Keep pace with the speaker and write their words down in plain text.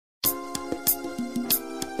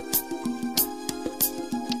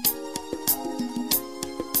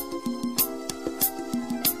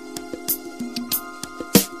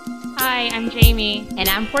Hi, I'm Jaimie. And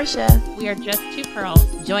I'm Porsha. We are just two pearls.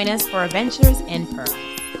 Join us for Adventures in Pearl.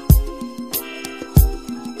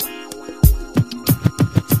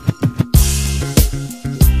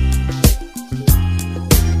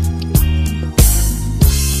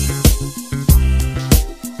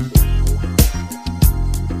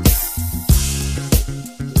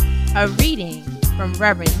 A reading from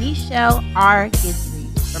Reverend Neichelle R.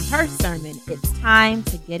 Guidry from her sermon, It's Time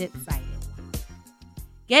to Get Excited.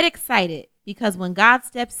 Get excited, because when God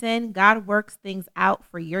steps in, God works things out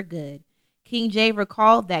for your good. King J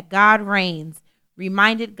recalled that God reigns,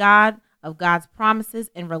 reminded God of God's promises,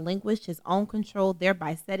 and relinquished his own control,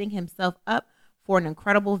 thereby setting himself up for an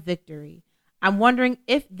incredible victory. I'm wondering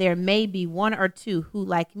if there may be one or two who,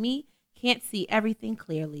 like me, can't see everything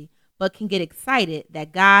clearly, but can get excited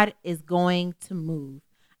that God is going to move.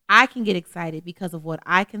 I can get excited because of what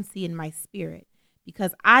I can see in my spirit,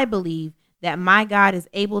 because I believe that my God is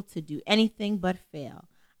able to do anything but fail.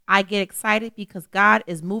 I get excited because God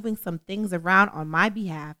is moving some things around on my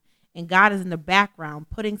behalf, and God is in the background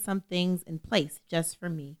putting some things in place just for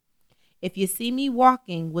me. If you see me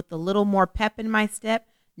walking with a little more pep in my step,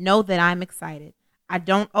 know that I'm excited. I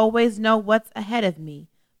don't always know what's ahead of me,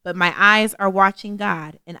 but my eyes are watching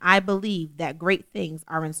God, and I believe that great things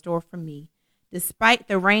are in store for me. Despite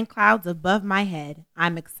the rain clouds above my head,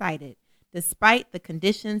 I'm excited. Despite the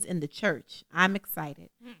conditions in the church, I'm excited.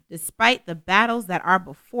 Despite the battles that are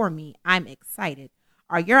before me, I'm excited.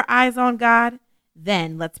 Are your eyes on God?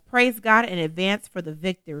 Then let's praise God in advance for the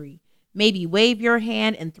victory. Maybe wave your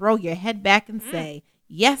hand and throw your head back and say,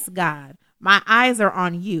 yes, God, my eyes are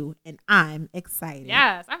on you, and I'm excited.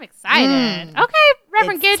 Yes, I'm excited. Okay,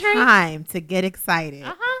 Reverend Guidry. It's time to get excited.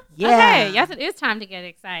 Yeah. Okay, yes, it is time to get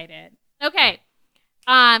excited. Okay,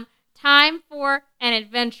 time for an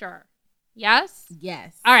adventure. Yes?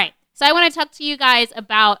 Yes. All right. So I want to talk to you guys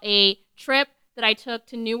about a trip that I took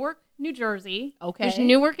to Newark, New Jersey. Okay. Which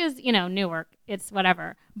Newark is, Newark. It's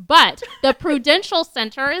whatever. But the Prudential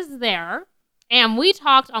Center is there. And we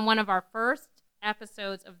talked on one of our first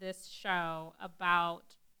episodes of this show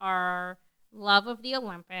about our love of the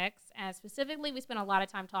Olympics. And specifically, we spent a lot of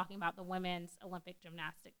time talking about the women's Olympic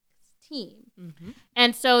gymnastics team. Mm-hmm.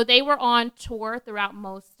 And so they were on tour throughout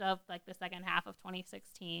most of the second half of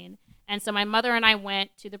 2016. And so my mother and I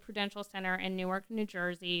went to the Prudential Center in Newark, New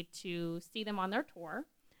Jersey to see them on their tour.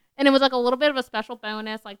 And it was a little bit of a special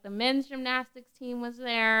bonus. The men's gymnastics team was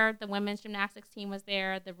there, the women's gymnastics team was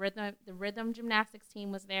there, the rhythm gymnastics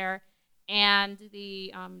team was there, and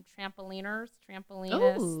the trampolinists.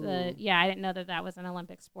 I didn't know that was an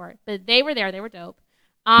Olympic sport, but they were there. They were dope.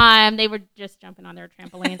 They were just jumping on their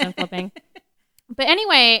trampolines and flipping. But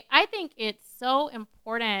anyway, I think it's so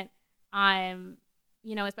important,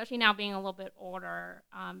 especially now being a little bit older,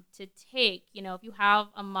 to take, if you have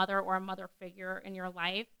a mother or a mother figure in your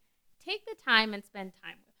life, take the time and spend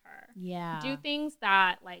time with her. Yeah. Do things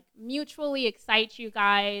that mutually excite you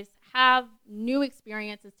guys, have new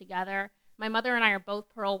experiences together. My mother and I are both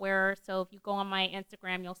pearl wearers, so if you go on my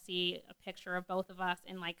Instagram, you'll see a picture of both of us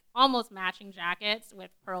in almost matching jackets with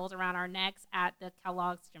pearls around our necks at the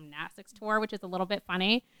Kellogg's Gymnastics Tour, which is a little bit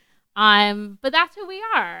funny. But that's who we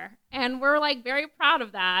are, and we're very proud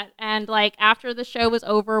of that. And after the show was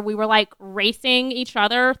over, we were racing each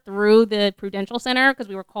other through the Prudential Center because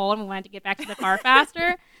we were cold and we wanted to get back to the car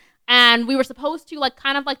faster. And we were supposed to,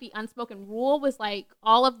 the unspoken rule was,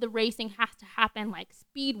 all of the racing has to happen,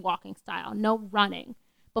 speed walking style, no running.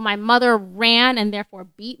 But my mother ran and therefore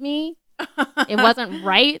beat me. It wasn't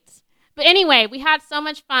right. But anyway, we had so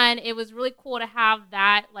much fun. It was really cool to have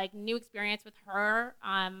that, new experience with her.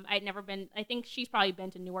 I'd never been, I think she's probably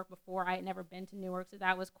been to Newark before. I had never been to Newark, so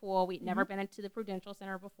that was cool. We'd never been into the Prudential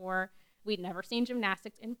Center before. We'd never seen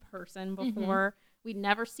gymnastics in person before. We'd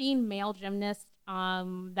never seen male gymnasts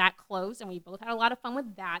that close, and we both had a lot of fun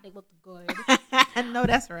with that. They looked good. No,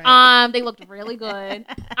 that's right. They looked really good.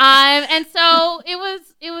 And so it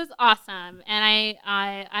was awesome. And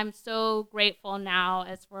I'm so grateful now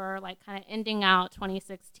as we're kind of ending out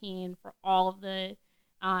 2016 for all of the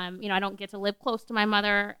I don't get to live close to my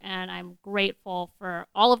mother, and I'm grateful for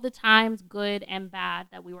all of the times, good and bad,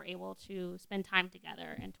 that we were able to spend time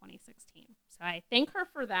together in 2016. So I thank her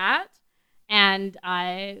for that. And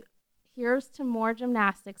here's to more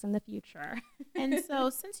gymnastics in the future. And so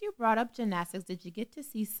since you brought up gymnastics, did you get to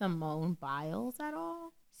see Simone Biles at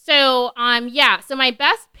all? So, so my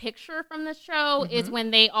best picture from the show is when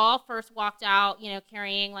they all first walked out,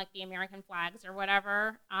 carrying like the American flags or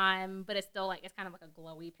whatever. But it's still like, it's kind of like a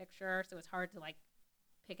glowy picture, so it's hard to like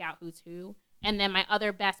pick out who's who. And then my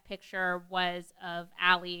other best picture was of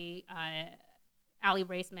Allie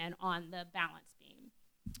Raceman on the balance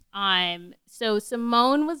beam. So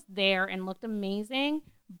Simone was there and looked amazing,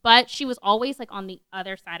 but she was always like on the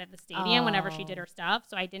other side of the stadium whenever she did her stuff,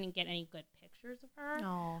 so I didn't get any good pictures of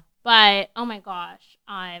her. But oh my gosh,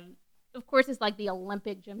 of course it's like the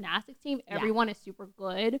Olympic gymnastics team. Everyone is super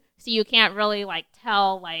good, so you can't really like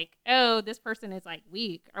tell like, oh, this person is like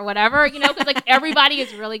weak or whatever, because like everybody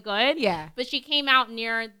is really good. Yeah. But she came out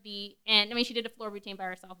near the end. I mean, she did a floor routine by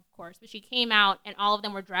herself, of course, but she came out and all of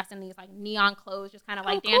them were dressed in these like neon clothes, just kind of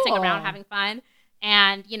like dancing around, having fun,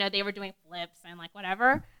 and they were doing flips and like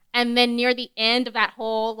whatever. And then near the end of that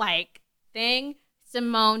whole like thing,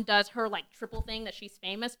 Simone does her like triple thing that she's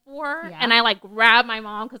famous for, and I like grabbed my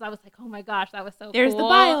mom because I was like, oh my gosh, that was so cool. There's the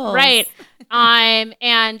bios, right? And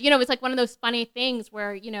it's like one of those funny things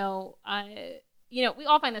where we all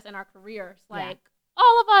find this in our careers, like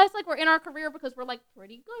all of us, like we're in our career because we're like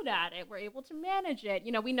pretty good at it. We're able to manage it.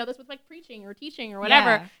 We know this with like preaching or teaching or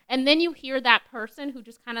whatever. And then you hear that person who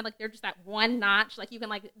just kind of like, they're just that one notch, like you can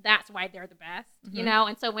like, that's why they're the best,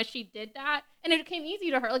 And so when she did that, and it came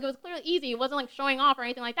easy to her, like it was clearly easy. It wasn't like showing off or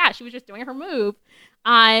anything like that. She was just doing her move.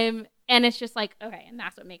 And it's just like, okay. And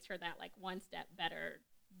that's what makes her that like one step better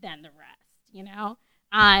than the rest,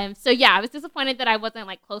 So I was disappointed that I wasn't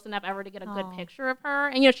like close enough ever to get a good picture of her.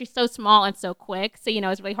 And she's so small and so quick, so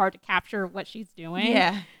it's really hard to capture what she's doing.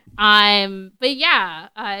 Simone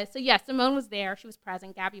was there. She was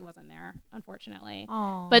present. Gabby wasn't there, unfortunately.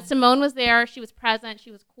 But Simone was there. She was present.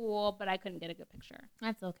 She was cool, but I couldn't get a good picture.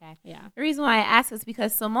 That's okay. Yeah. The reason why I ask is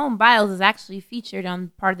because Simone Biles is actually featured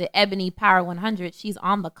on part of the Ebony Power 100. She's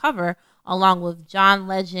on the cover along with John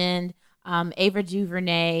Legend, Ava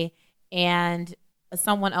DuVernay, and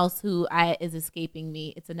someone else who is escaping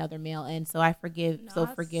me. It's another male, and so I forgive. Nas? So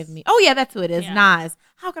forgive me. Oh yeah, that's who it is. Yeah. Nas.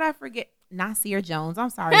 How could I forget Nasir Jones? I'm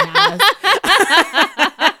sorry, Nas.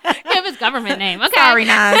 Give his government name. Okay. Sorry,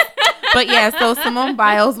 Nas. But yeah, so Simone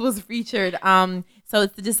Biles was featured. So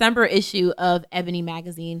it's the December issue of Ebony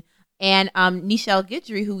magazine, and Neichelle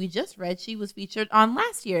Guidry, who we just read, she was featured on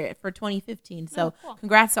last year for 2015. So cool.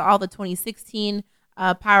 Congrats to all the 2016.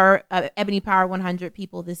 Ebony Power 100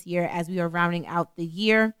 people this year as we are rounding out the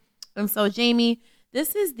year. And so, Jaimie,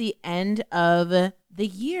 this is the end of the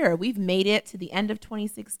year. We've made it to the end of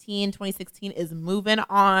 2016. 2016 is moving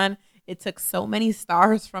on. It took so many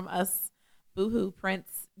stars from us. Boo-hoo,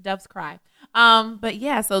 Prince, doves cry. But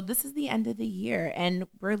yeah, so this is the end of the year, and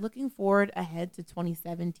we're looking forward ahead to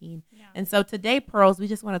 2017. Yeah. And so today, Pearls, we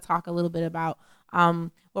just want to talk a little bit about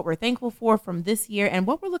what we're thankful for from this year and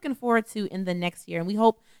what we're looking forward to in the next year. And we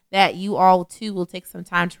hope that you all, too, will take some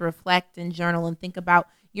time to reflect and journal and think about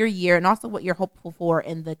your year and also what you're hopeful for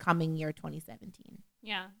in the coming year, 2017.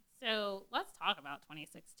 Yeah. So let's talk about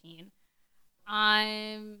 2016.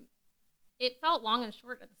 It felt long and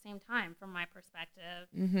short at the same time from my perspective.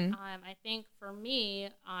 I think for me,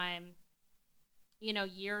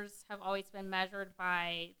 years have always been measured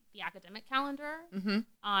by the academic calendar.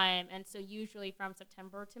 And so usually from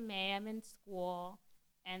September to May, I'm in school.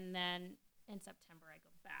 And then in September, I go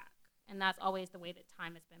back. And that's always the way that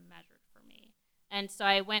time has been measured for me. And so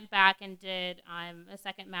I went back and did a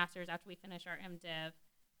second master's after we finished our MDiv.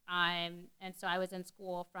 And so I was in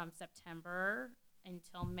school from September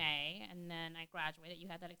until May, and then I graduated. You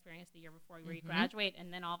had that experience the year before where you graduate,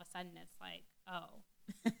 and then all of a sudden it's like, oh.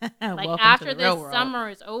 Like after this summer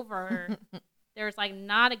is over, there's like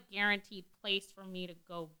not a guaranteed place for me to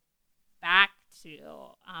go back to.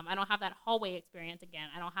 I don't have that hallway experience again.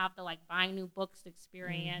 I don't have the like buying new books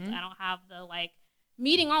experience. I don't have the like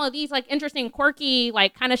meeting all of these like interesting, quirky,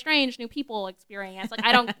 like kind of strange new people experience. Like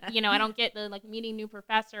I don't, I don't get the like meeting new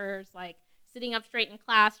professors, like sitting up straight in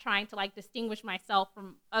class trying to like distinguish myself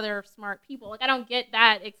from other smart people. Like I don't get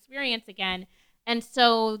that experience again. And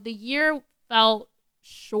so the year felt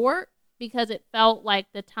short because it felt like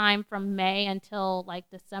the time from May until like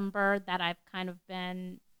December that I've kind of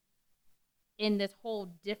been in this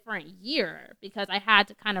whole different year because I had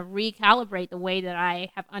to kind of recalibrate the way that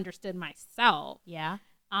I have understood myself. Yeah.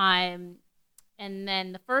 And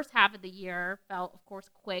then the first half of the year felt, of course,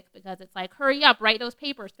 quick because it's like, hurry up, write those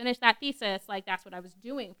papers, finish that thesis. Like, that's what I was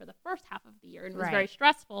doing for the first half of the year. And it was very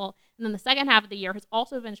stressful. And then the second half of the year has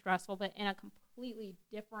also been stressful, but in a completely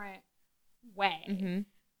different way.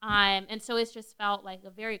 And so it's just felt like a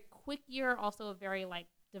very quick year, also a very, like,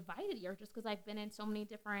 divided year just because I've been in so many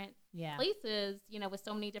different Yeah. places, you know, with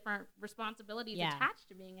so many different responsibilities Yeah. attached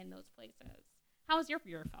to being in those places. How has your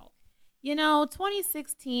year felt?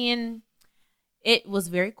 2016, it was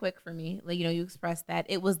very quick for me. Like, you expressed that.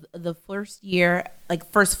 It was the first year,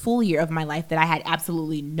 like first full year of my life that I had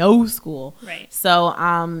absolutely no school. Right. So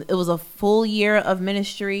it was a full year of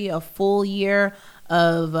ministry, a full year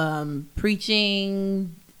of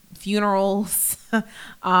preaching, funerals.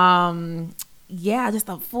 Just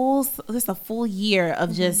a full year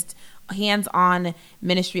of just hands-on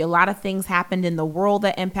ministry. A lot of things happened in the world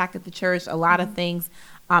that impacted the church. A lot of things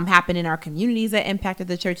happened in our communities that impacted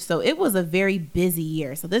the church. So it was a very busy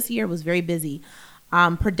year. So this year was very busy,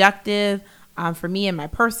 productive. For me in my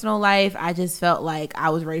personal life, I just felt like I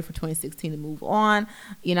was ready for 2016 to move on.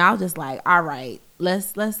 I was just like, all right,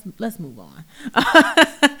 let's move on.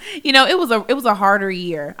 It was a harder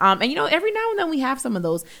year. And every now and then we have some of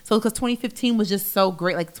those. So because 2015 was just so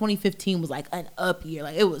great, like 2015 was like an up year.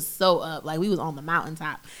 Like it was so up, like we was on the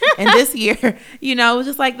mountaintop. And this year, it was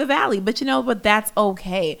just like the valley. But but that's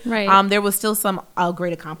okay. Right. There was still some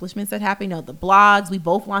great accomplishments that happened. The blogs, we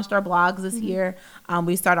both launched our blogs this year.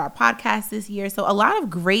 We started our podcast this year. So a lot of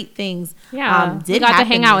great things we got to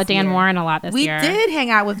hang out with Dan Warren a lot this year. We did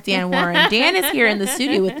hang out with Dan Warren. Dan is here in the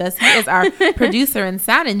studio with us. He is our producer and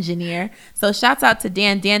sound engineer. So shouts out to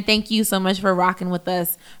Dan. Dan, thank you so much for rocking with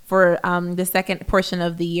us for the second portion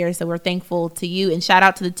of the year. So we're thankful to you. And shout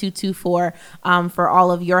out to the 224 for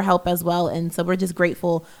all of your help as well. And so we're just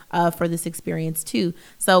grateful for this experience too.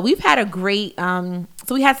 So we've had a great,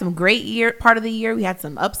 we had some great part of the year. We had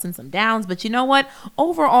some ups and some downs. But you know what?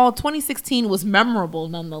 Overall, 2016 was memorable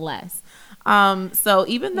nonetheless. So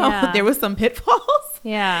even though there was some pitfalls,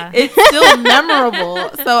 it's still memorable.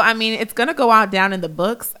 So it's gonna go out down in the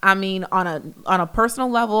books. On a personal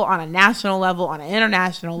level, on a national level, on an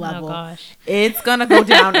international level. Oh gosh, it's gonna go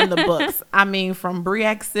down in the books. From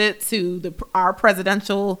Brexit to our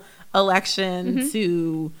presidential election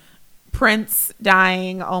to Prince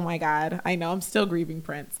dying. Oh my God. I know, I'm still grieving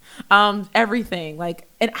Prince. Everything,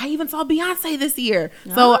 and I even saw Beyonce this year.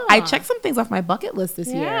 So I checked some things off my bucket list this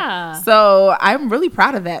year. So I'm really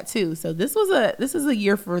proud of that too. So this is a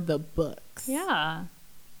year for the books. Yeah.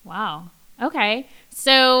 Wow. Okay.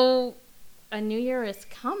 So a new year is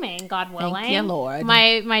coming, God willing. Thank you, Lord.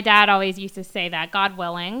 My dad always used to say that, God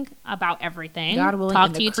willing, about everything. God willing.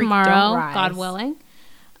 Talk to you tomorrow, God willing.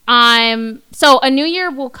 So a new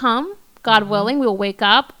year will come, God willing. We will wake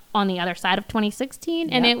up on the other side of 2016,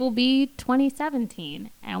 and it will be 2017.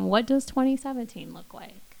 And what does 2017 look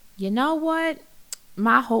like? You know what?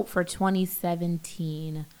 My hope for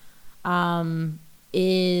 2017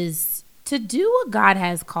 is to do what God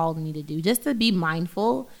has called me to do, just to be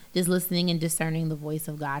mindful, just listening and discerning the voice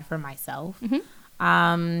of God for myself.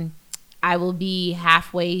 I will be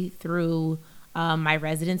halfway through my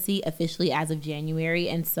residency officially as of January,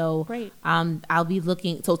 and so I'll be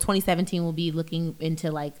looking. So 2017 will be looking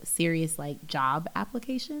into serious job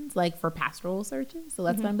applications, for pastoral searches. So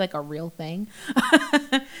that's gonna be a real thing.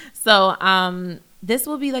 So this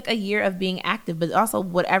will be a year of being active, but also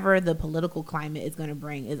whatever the political climate is going to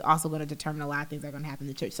bring is also going to determine a lot of things that are going to happen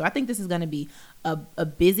in the church. So I think this is going to be a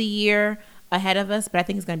busy year ahead of us, but I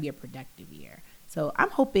think it's going to be a productive year. So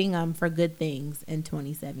I'm hoping for good things in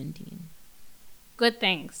 2017. Good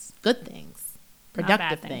things.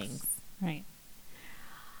 Productive things. Right.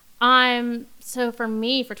 So for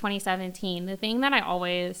me, for 2017, the thing that I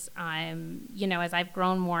always, as I've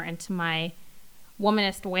grown more into my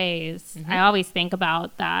womanist ways, I always think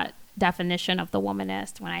about that definition of the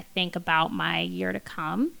womanist when I think about my year to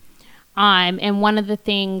come. And one of the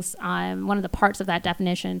things, one of the parts of that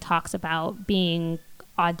definition talks about being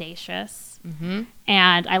audacious.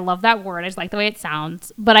 And I love that word. I just like the way it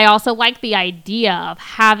sounds. But I also like the idea of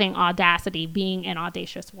having audacity, being an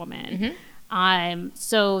audacious woman.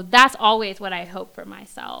 So that's always what I hope for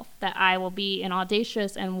myself, that I will be an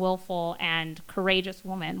audacious and willful and courageous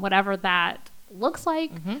woman, whatever that looks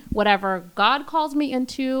like, whatever God calls me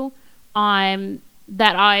into,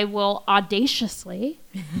 that I will audaciously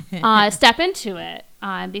step into it.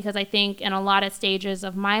 Because I think in a lot of stages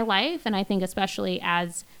of my life, and I think especially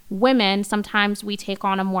as women, sometimes we take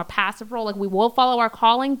on a more passive role. We will follow our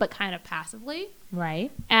calling, but kind of passively. Right.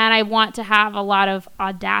 And I want to have a lot of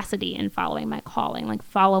audacity in following my calling,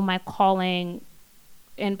 follow my calling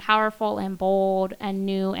in powerful and bold and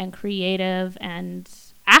new and creative and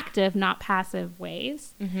active, not passive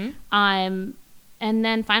ways. And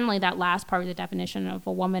then finally, that last part of the definition of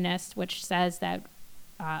a womanist, which says that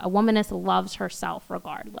a womanist loves herself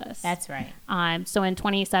regardless. That's right. So in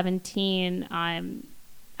 2017,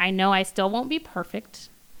 I know I still won't be perfect,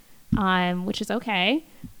 which is okay.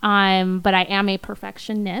 But I am a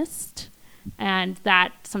perfectionist, and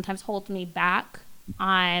that sometimes holds me back.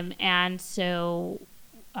 And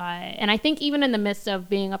I think even in the midst of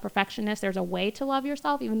being a perfectionist, there's a way to love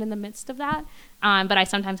yourself, even in the midst of that. But I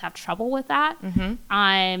sometimes have trouble with that.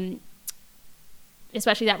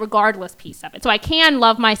 Especially that regardless piece of it. So I can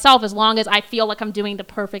love myself as long as I feel like I'm doing the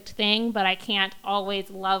perfect thing, but I can't always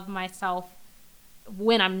love myself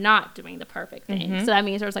when I'm not doing the perfect thing. So that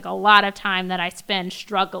means there's like a lot of time that I spend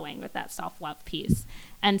struggling with that self-love piece.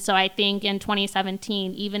 And so I think in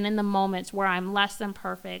 2017, even in the moments where I'm less than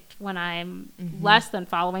perfect, when I'm less than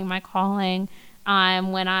following my calling,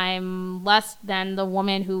 when I'm less than the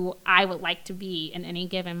woman who I would like to be in any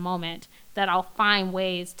given moment, that I'll find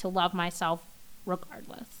ways to love myself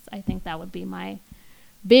regardless. I think that would be my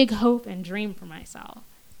big hope and dream for myself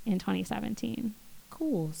in 2017.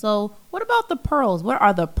 Cool. So what about the pearls? What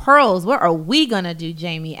are the pearls? What are we going to do,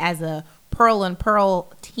 Jaimie, as a Pearl and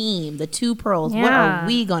Pearl team, the two pearls? Yeah. What are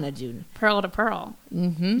we going to do? Pearl to Pearl.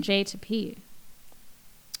 J to P.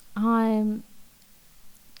 I'm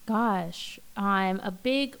a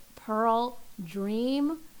big Pearl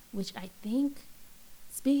dream, which I think,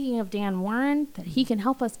 speaking of Dan Warren, that he can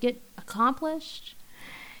help us get accomplished,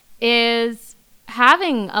 is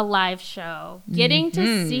having a live show, getting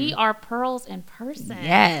to see our pearls in person.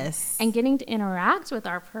 Yes. And getting to interact with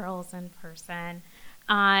our pearls in person.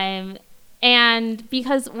 And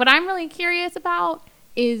because what I'm really curious about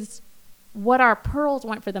is what our pearls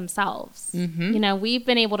want for themselves. You know, we've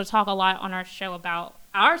been able to talk a lot on our show about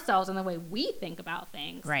ourselves and the way we think about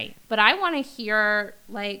things. Right. But I want to hear,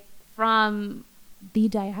 like, from the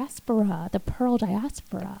diaspora, the pearl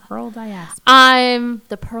diaspora.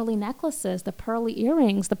 The pearly necklaces, the pearly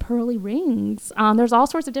earrings, the pearly rings. There's all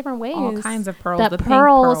sorts of different ways. All kinds of pearls. That the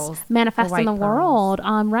pearls manifest in the pearls.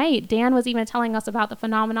 world. Right. Dan was even telling us about the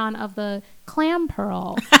phenomenon of the clam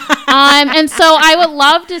pearl. And so I would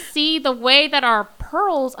love to see the way that our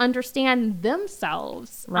pearls understand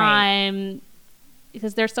themselves. Right.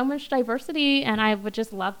 Because there's so much diversity, and I would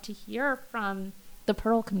just love to hear from the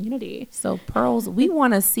pearl community. So pearls, we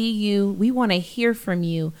want to see you. We want to hear from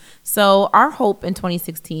you. So our hope in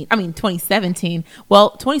 2017,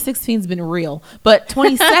 well, 2016's been real, but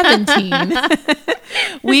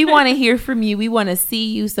 2017, we want to hear from you. We want to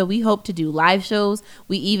see you. So we hope to do live shows.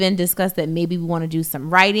 We even discussed that maybe we want to do some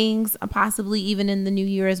writings, possibly even in the new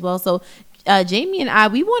year as well. So Jaimie and I,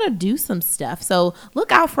 we want to do some stuff. So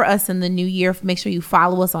look out for us in the new year. Make sure you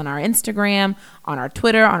follow us on our Instagram, on our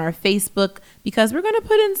Twitter, on our Facebook, because we're going to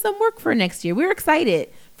put in some work for next year. We're excited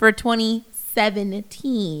for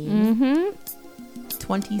 2017.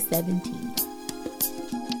 2017.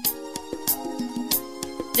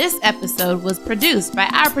 This episode was produced by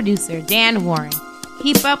our producer, Dan Warren.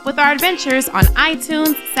 Keep up with our adventures on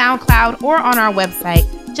iTunes, SoundCloud, or on our website,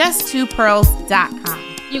 just2pearls.com.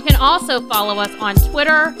 You can also follow us on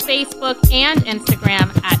Twitter, Facebook, and Instagram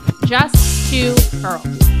at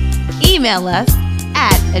just2pearls. Email us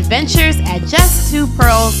at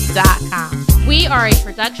adventures@just2pearls.com. We are a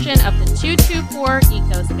production of the 224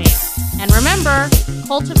 Ecospace. And remember,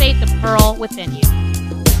 cultivate the pearl within you.